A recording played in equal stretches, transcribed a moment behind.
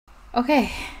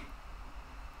Okay.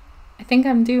 I think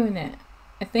I'm doing it.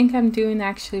 I think I'm doing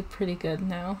actually pretty good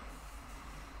now.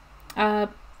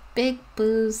 Big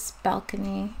Boo's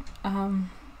balcony.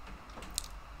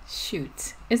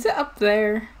 Shoot. Is it up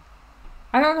there?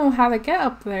 I don't know how to get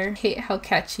up there. I hate how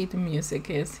catchy the music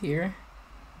is here.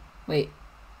 Wait.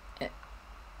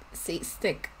 See,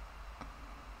 stick.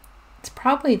 It's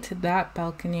probably to that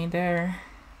balcony there.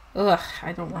 Ugh,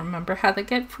 I don't remember how to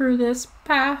get through this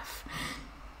path.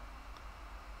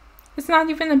 It's not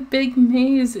even a big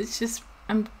maze. It's just,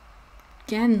 I'm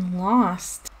getting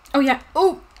lost. Oh yeah.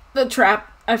 Oh, the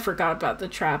trap. I forgot about the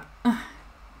trap.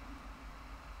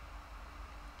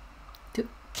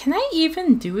 Can I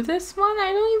even do this one?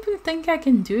 I don't even think I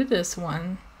can do this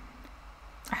one.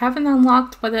 I haven't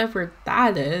unlocked whatever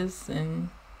that is, and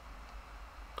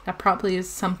that probably is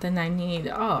something I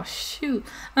need. Oh, shoot.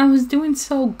 I was doing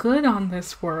so good on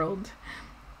this world.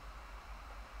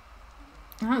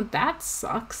 Oh, that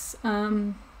sucks.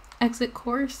 Exit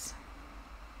course.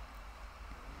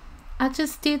 I'll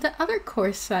just do the other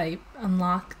course I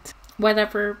unlocked.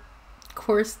 Whatever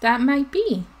course that might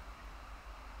be.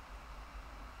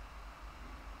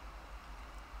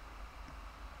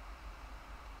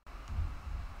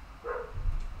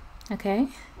 Okay,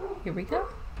 here we go.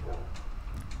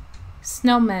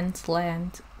 Snowman's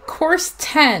Land. Course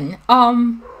 10.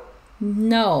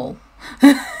 No.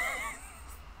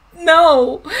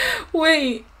 No.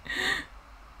 Wait.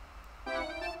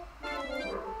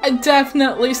 I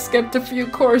definitely skipped a few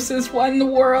courses. What in the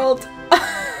world?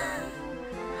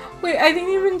 Wait, I didn't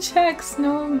even check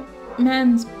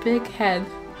Snowman's big head.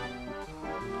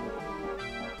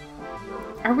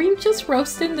 Are we just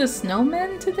roasting the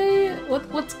snowman today?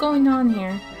 What's going on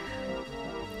here?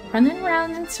 Running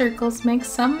around in circles makes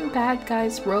some bad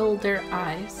guys roll their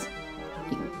eyes.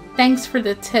 Thanks for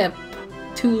the tip.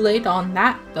 Too late on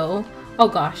that though. Oh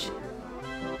gosh.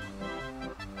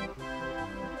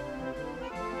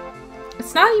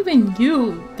 It's not even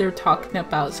you they're talking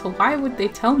about, so why would they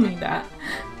tell me that?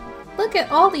 Look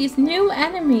at all these new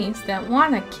enemies that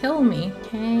want to kill me.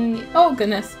 Okay. Oh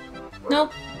goodness.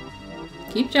 Nope.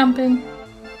 Keep jumping.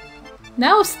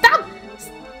 No, stop!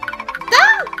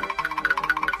 Stop!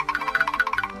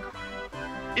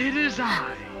 It is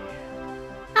I.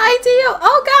 Hi, Dio.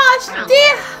 Oh gosh,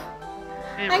 Dio!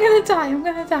 I'm gonna die. I'm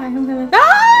gonna die. I'm gonna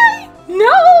die.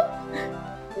 No!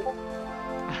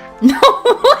 No,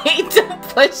 wait! Don't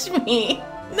push me.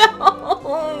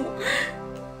 No.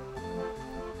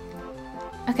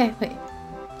 Okay, wait.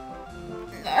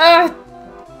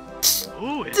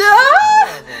 Ooh, it's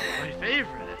my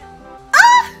favorite.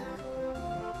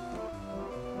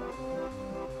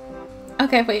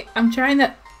 Okay, wait. I'm trying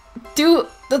to do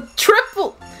the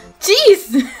triple.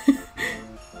 Jeez!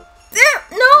 There!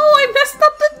 No, I messed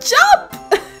up the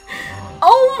jump!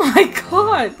 Oh my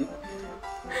god!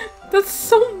 That's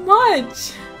so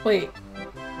much! Wait,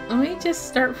 let me just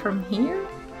start from here?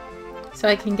 So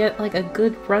I can get like a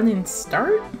good running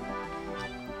start?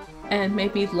 And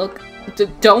maybe look...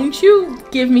 Don't you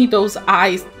give me those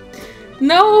eyes!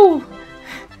 No!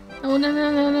 Oh, no,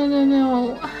 no, no, no, no,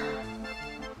 no.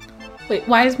 Wait,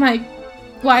 why is my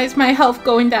health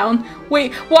going down?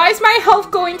 Wait, why is my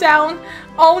health going down?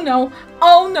 Oh no,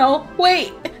 oh no,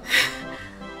 wait!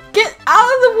 Get out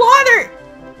of the water!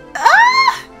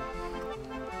 Ah!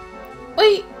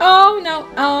 Wait, oh no,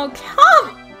 oh,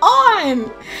 come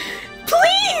on!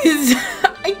 Please!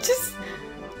 I just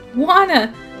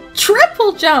wanna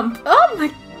triple jump! Oh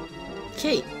my...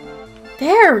 Okay,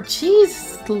 there,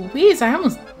 jeez Louise, I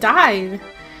almost died.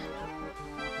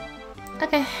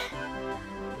 Okay.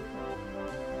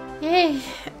 Yay.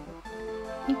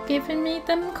 Keep giving me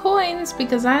them coins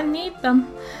because I need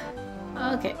them.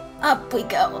 Okay, up we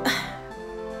go.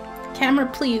 Camera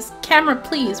please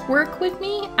work with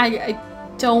me. I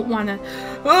don't want to.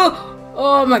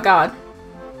 Oh my god.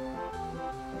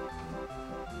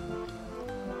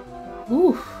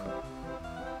 Ooh.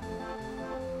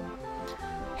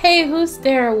 Hey, who's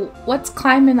there? What's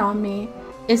climbing on me?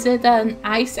 Is it an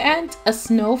ice ant? A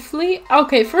snow flea?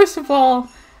 Okay, first of all,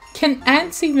 can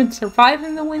ants even survive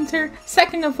in the winter?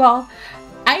 Second of all,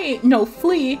 I ain't no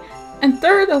flea. And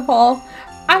third of all,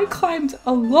 I climbed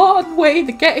a long way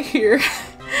to get here.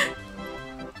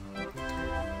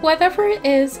 Whatever it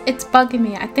is, it's bugging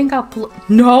me. I think I'll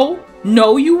No!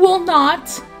 No, you will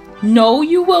not! No,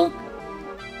 you will...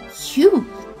 You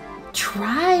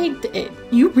tried it.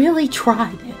 You really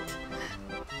tried it.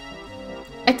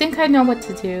 I think I know what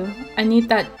to do. I need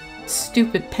that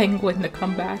stupid penguin to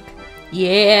come back.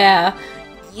 Yeah!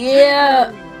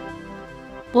 Yeah!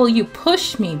 Well, you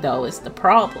push me, though, is the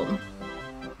problem.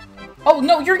 Oh,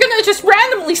 no, you're gonna just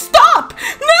randomly stop!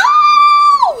 No!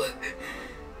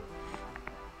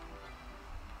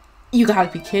 You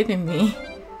gotta be kidding me.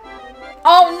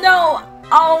 Oh no!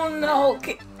 Oh no!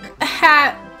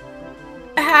 Hat.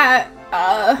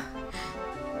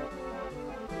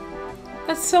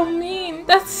 That's so mean.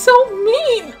 That's so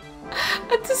mean! I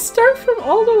had to start from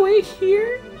all the way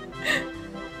here.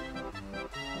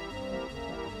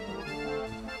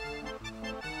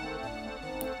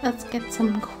 Let's get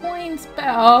some coins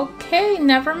back. Okay,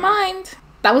 never mind.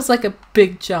 That was like a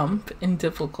big jump in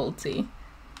difficulty.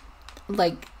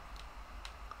 Like,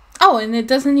 oh, and it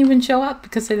doesn't even show up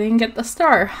because I didn't get the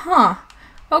star. Huh.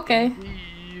 Okay.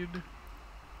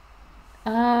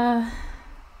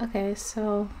 Okay,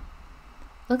 so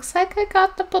looks like I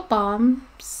got the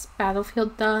bombs,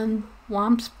 battlefield done,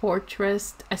 Womp's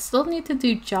Fortress. I still need to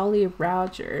do Jolly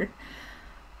Roger.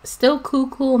 Still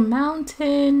Cool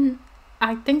Mountain.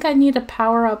 I think I need a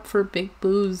power up for Big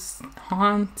Boo's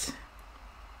haunt.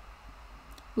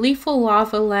 Lethal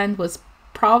Lava Land was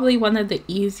probably one of the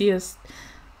easiest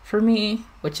for me,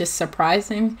 which is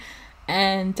surprising.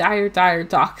 And Dire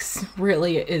Docks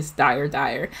really is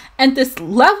Dire. And this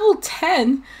level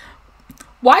 10,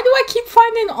 why do I keep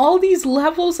finding all these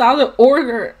levels out of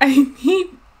order? I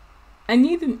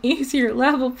need an easier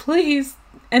level, please.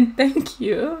 And thank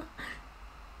you.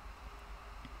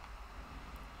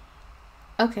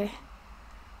 Okay.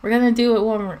 We're gonna do it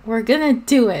one more. We're gonna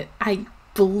do it. I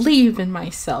believe in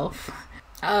myself.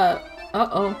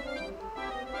 Uh-oh.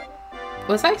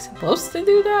 Was I supposed to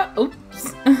do that?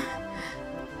 Oops.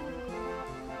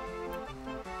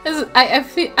 I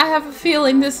have a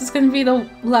feeling this is gonna be the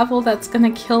level that's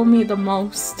gonna kill me the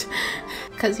most.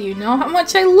 Because you know how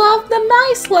much I love the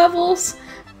nice levels.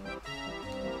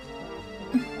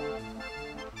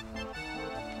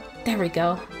 There we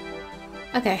go.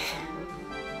 Okay.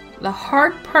 The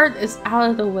hard part is out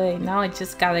of the way. Now I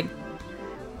just gotta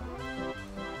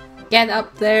get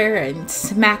up there and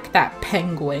smack that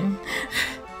penguin.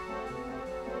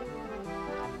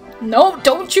 No,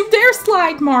 don't you dare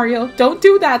slide, Mario. Don't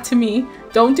do that to me.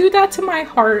 Don't do that to my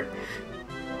heart.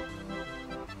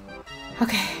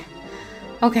 Okay.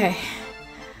 Okay.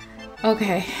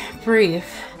 Okay. Breathe.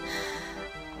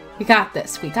 We got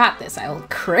this. We got this. I will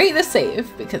create a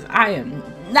save because I am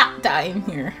not dying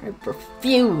here. I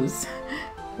refuse.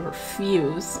 I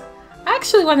refuse. I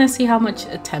actually want to see how much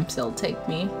attempts it'll take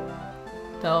me.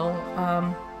 Though,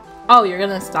 oh, you're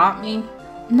gonna stop me?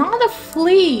 Not a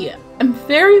flea. I'm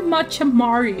very much a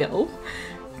Mario.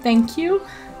 Thank you.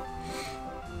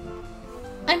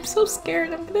 I'm so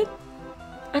scared. I'm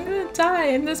gonna die,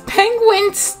 and this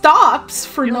penguin stops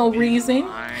for no reason.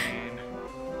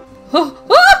 Oh,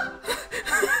 ah!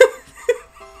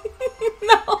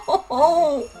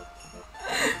 No.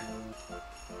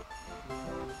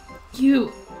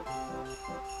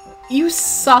 You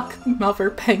suck, Mother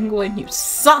Penguin. You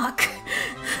suck.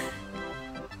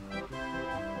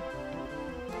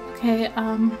 Okay,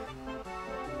 I'm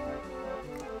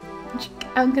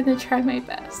gonna try my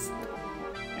best.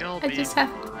 I just have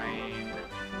to.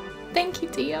 Thank you,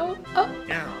 Dio. Oh.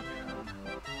 Yeah.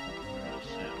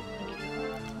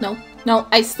 No,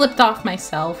 I slipped off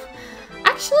myself.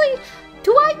 Actually,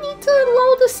 do I need to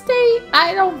load a state?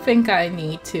 I don't think I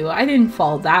need to. I didn't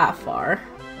fall that far.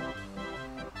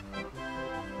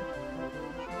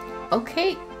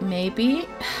 Okay, maybe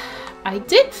I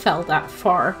did fell that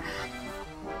far.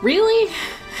 Really?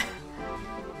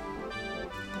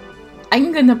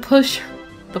 I'm gonna push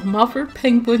the Mother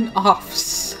Penguin off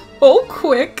so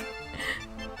quick.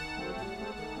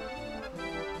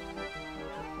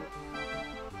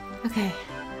 Okay.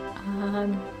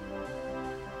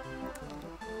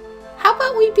 How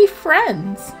about we be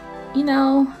friends? You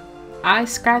know, I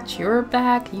scratch your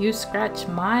back, you scratch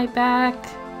my back.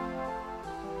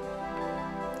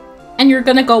 And you're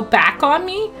gonna go back on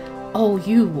me? Oh,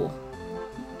 you.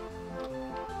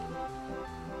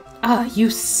 You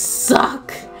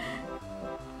suck.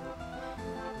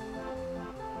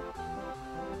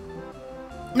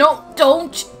 No,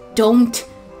 don't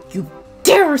you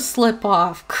dare slip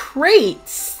off.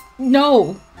 Crates.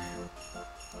 No.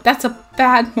 That's a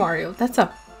bad Mario. That's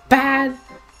a bad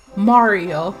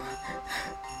Mario.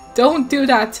 Don't do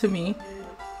that to me.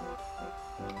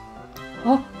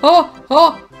 Oh.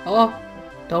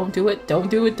 Don't do it. Don't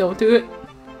do it.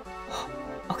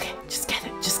 Okay, just get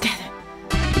it.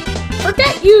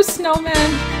 Forget you, Snowman.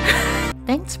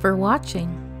 Thanks for watching.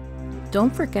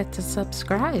 Don't forget to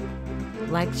subscribe,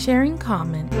 like, share, and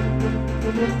comment.